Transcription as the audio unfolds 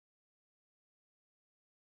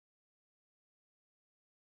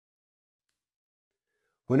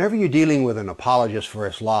Whenever you're dealing with an apologist for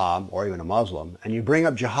Islam, or even a Muslim, and you bring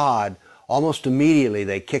up jihad, almost immediately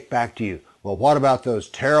they kick back to you. Well, what about those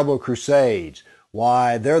terrible Crusades?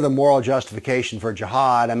 Why, they're the moral justification for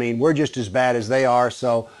jihad. I mean, we're just as bad as they are,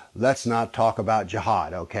 so let's not talk about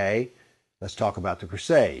jihad, okay? Let's talk about the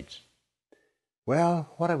Crusades.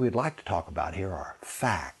 Well, what I would like to talk about here are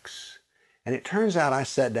facts. And it turns out I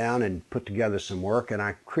sat down and put together some work, and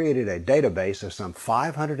I created a database of some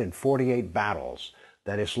 548 battles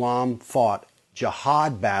that Islam fought,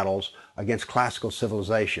 jihad battles against classical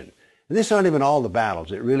civilization. And this aren't even all the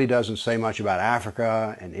battles. It really doesn't say much about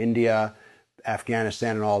Africa and India,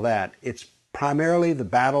 Afghanistan and all that. It's primarily the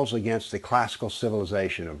battles against the classical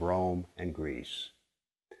civilization of Rome and Greece.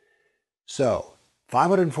 So,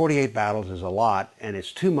 548 battles is a lot, and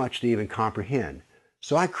it's too much to even comprehend.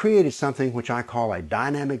 So I created something which I call a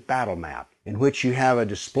dynamic battle map, in which you have a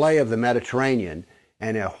display of the Mediterranean,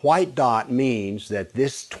 and a white dot means that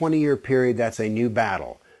this 20-year period, that's a new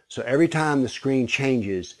battle. So every time the screen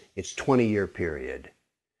changes, it's 20-year period.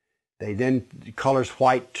 The colors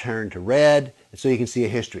white turn to red, and so you can see a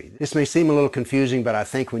history. This may seem a little confusing, but I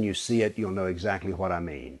think when you see it, you'll know exactly what I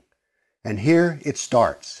mean. And here it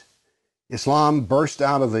starts. Islam burst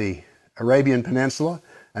out of the Arabian Peninsula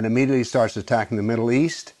and immediately starts attacking the Middle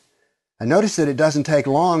East. And notice that it doesn't take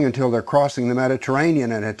long until they're crossing the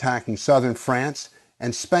Mediterranean and attacking southern France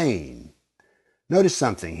and Spain. Notice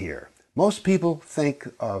something here. Most people think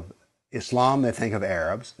of Islam, they think of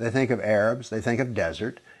Arabs, they think of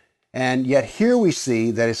desert, and yet here we see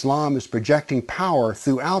that Islam is projecting power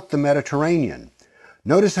throughout the Mediterranean.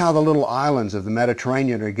 Notice how the little islands of the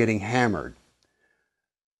Mediterranean are getting hammered.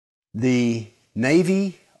 The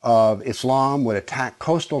navy of Islam would attack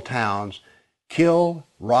coastal towns, kill,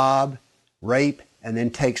 rob, rape, and then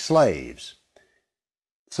take slaves.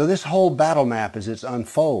 So this whole battle map, as it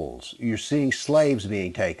unfolds, you're seeing slaves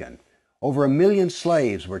being taken. Over 1 million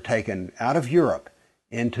slaves were taken out of Europe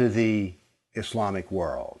into the Islamic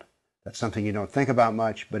world. That's something you don't think about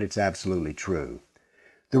much, but it's absolutely true.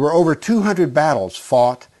 There were over 200 battles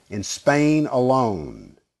fought in Spain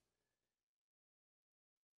alone.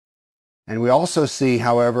 And we also see,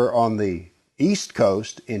 however, on the east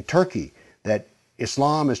coast in Turkey, that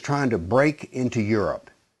Islam is trying to break into Europe.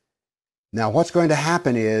 Now, what's going to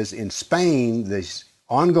happen is, in Spain, this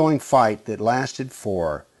ongoing fight that lasted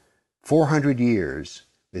for 400 years,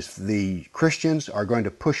 the Christians are going to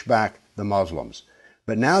push back the Muslims.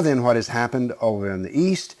 But now then, what has happened over in the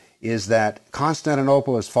east is that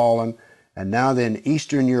Constantinople has fallen, and now then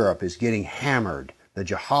Eastern Europe is getting hammered. The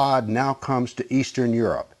jihad now comes to Eastern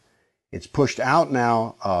Europe. It's pushed out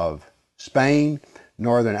now of Spain.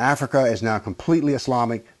 Northern Africa is now completely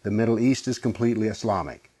Islamic. The Middle East is completely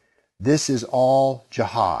Islamic. This is all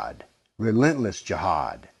jihad, relentless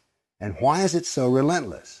jihad. And why is it so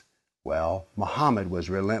relentless? Well, Muhammad was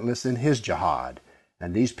relentless in his jihad.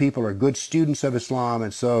 And these people are good students of Islam,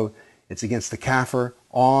 and so it's against the kafir,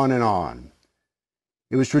 on and on.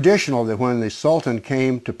 It was traditional that when the Sultan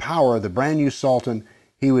came to power, the brand new Sultan,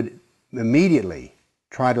 he would immediately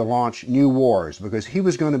try to launch new wars, because he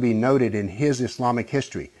was going to be noted in his Islamic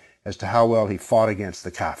history as to how well he fought against the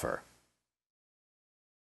kafir.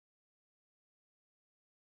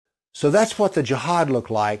 So that's what the jihad looked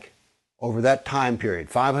like over that time period,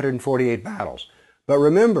 548 battles. But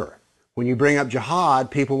remember, when you bring up jihad,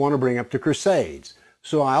 people want to bring up the Crusades.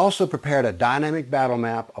 So I also prepared a dynamic battle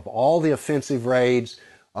map of all the offensive raids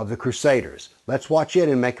of the Crusaders. Let's watch it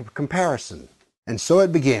and make a comparison. And so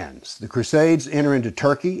it begins. The Crusades enter into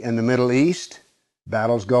Turkey and the Middle East.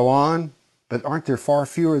 Battles go on, but aren't there far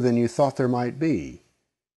fewer than you thought there might be?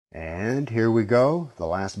 And here we go. The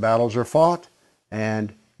last battles are fought,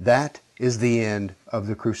 and that is the end of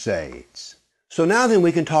the Crusades. So now then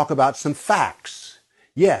we can talk about some facts.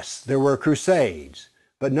 Yes, there were Crusades,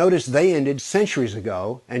 but notice they ended centuries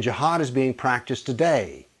ago, and jihad is being practiced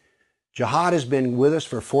today. Jihad has been with us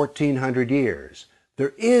for 1,400 years.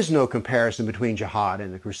 There is no comparison between jihad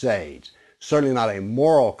and the Crusades, certainly not a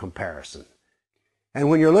moral comparison. And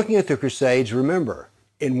when you're looking at the Crusades, remember,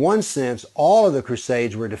 in one sense, all of the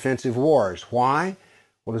Crusades were defensive wars. Why?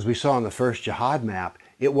 Well, as we saw on the first jihad map,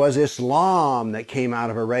 it was Islam that came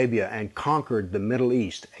out of Arabia and conquered the Middle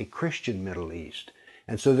East, a Christian Middle East.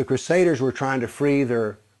 And so the Crusaders were trying to free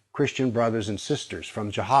their Christian brothers and sisters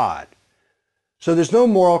from jihad. So there's no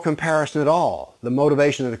moral comparison at all. The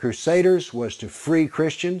motivation of the Crusaders was to free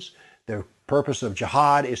Christians. The purpose of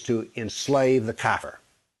jihad is to enslave the kafir.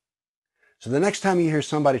 So the next time you hear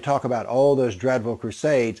somebody talk about, oh, those dreadful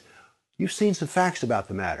Crusades, you've seen some facts about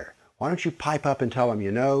the matter. Why don't you pipe up and tell them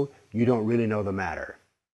you know, you don't really know the matter.